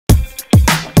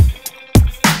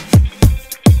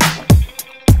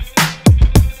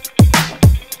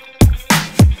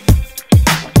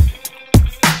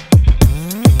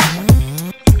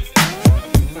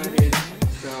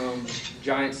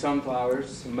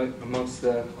sunflowers amongst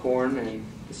the corn, and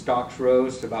the stalks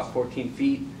rose to about 14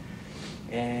 feet,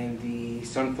 and the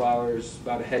sunflowers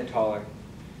about a head taller.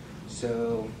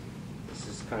 So this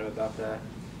is kind of about that.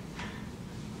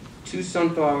 2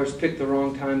 sunflowers picked the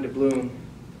wrong time to bloom.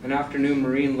 An afternoon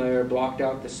marine layer blocked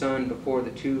out the sun before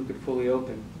the 2 could fully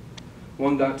open.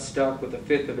 One got stuck with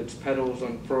 1/5 of its petals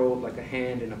unfurled like a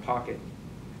hand in a pocket.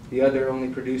 The other only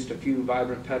produced a few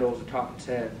vibrant petals atop its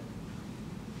head.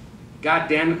 God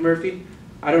damn it, Murphy.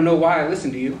 I don't know why I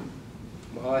listen to you.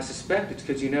 Well, I suspect it's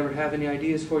because you never have any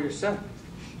ideas for yourself.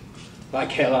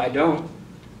 Like hell I don't.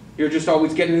 You're just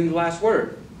always getting in the last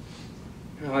word.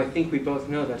 Now, I think we both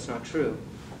know that's not true.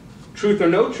 Truth or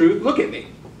no truth, look at me.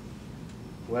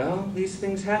 Well, these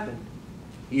things happen.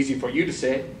 Easy for you to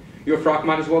say. Your frock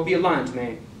might as well be a lion's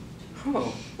mane.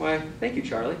 Oh, why, thank you,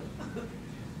 Charlie.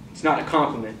 It's not a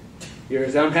compliment. You're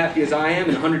as unhappy as I am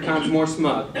and 100 times more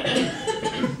smug.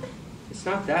 It's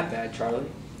not that bad, Charlie.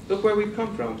 Look where we've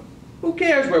come from. Who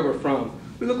cares where we're from?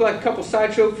 We look like a couple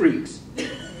sideshow freaks.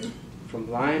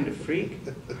 From lion to freak?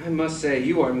 I must say,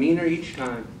 you are meaner each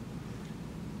time.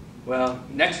 Well,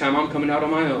 next time I'm coming out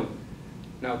on my own.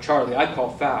 Now, Charlie, I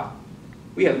call foul.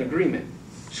 We have an agreement.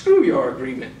 Screw your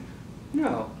agreement.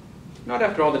 No, not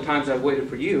after all the times I've waited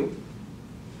for you.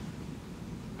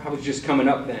 I was just coming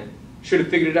up then. Should have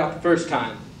figured it out the first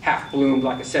time. Half bloomed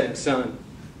like a setting sun.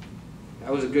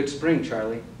 That was a good spring,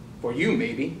 Charlie. For you,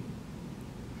 maybe.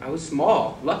 I was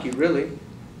small, lucky, really.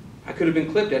 I could have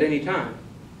been clipped at any time.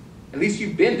 At least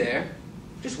you've been there.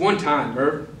 Just one time,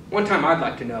 Merv. One time I'd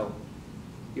like to know.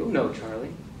 You'll know,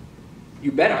 Charlie.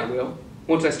 You bet I will.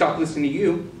 Once I stop listening to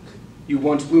you. You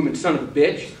once blooming son of a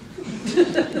bitch.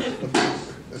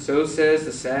 So says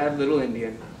the sad little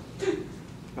Indian.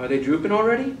 Are they drooping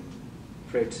already?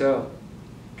 Afraid so.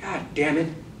 God damn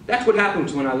it. That's what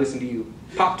happens when I listen to you.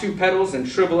 Pop 2 petals and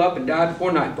shrivel up and die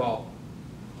before nightfall.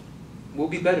 We'll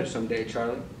be better someday,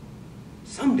 Charlie.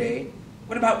 Someday?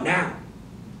 What about now?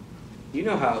 You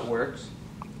know how it works.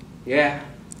 Yeah,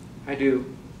 I do.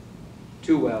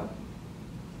 Too well.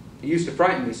 It used to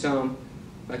frighten me some.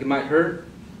 Like it might hurt.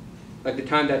 Like the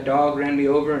time that dog ran me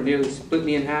over and nearly split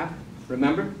me in half.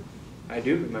 Remember? I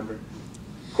do remember.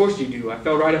 Of course you do. I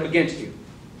fell right up against you.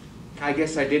 I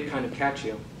guess I did kind of catch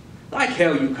you. Like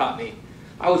hell you caught me.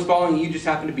 I was falling and you just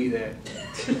happened to be there.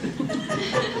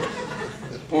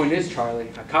 The point is, Charlie,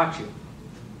 I caught you.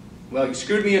 Well, you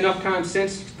screwed me enough times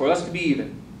since for us to be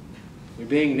even. You're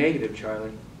being negative,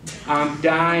 Charlie. I'm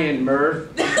dying, Murph.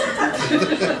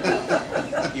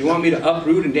 You want me to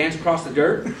uproot and dance across the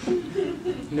dirt?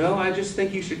 No, I just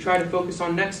think you should try to focus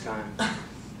on next time.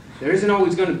 There isn't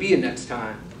always going to be a next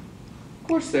time. Of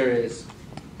course there is.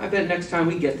 I bet next time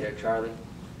we get there, Charlie.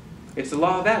 It's the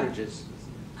law of averages.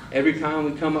 Every time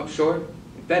we come up short,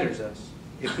 it betters us.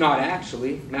 If not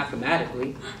actually,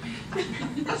 mathematically.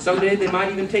 Someday they might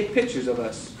even take pictures of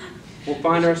us. We'll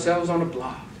find ourselves on a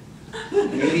blog.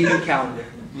 Maybe even a calendar.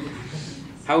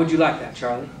 How would you like that,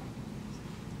 Charlie?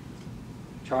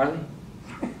 Charlie?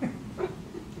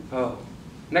 Oh,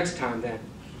 next time then.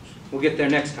 We'll get there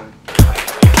next time.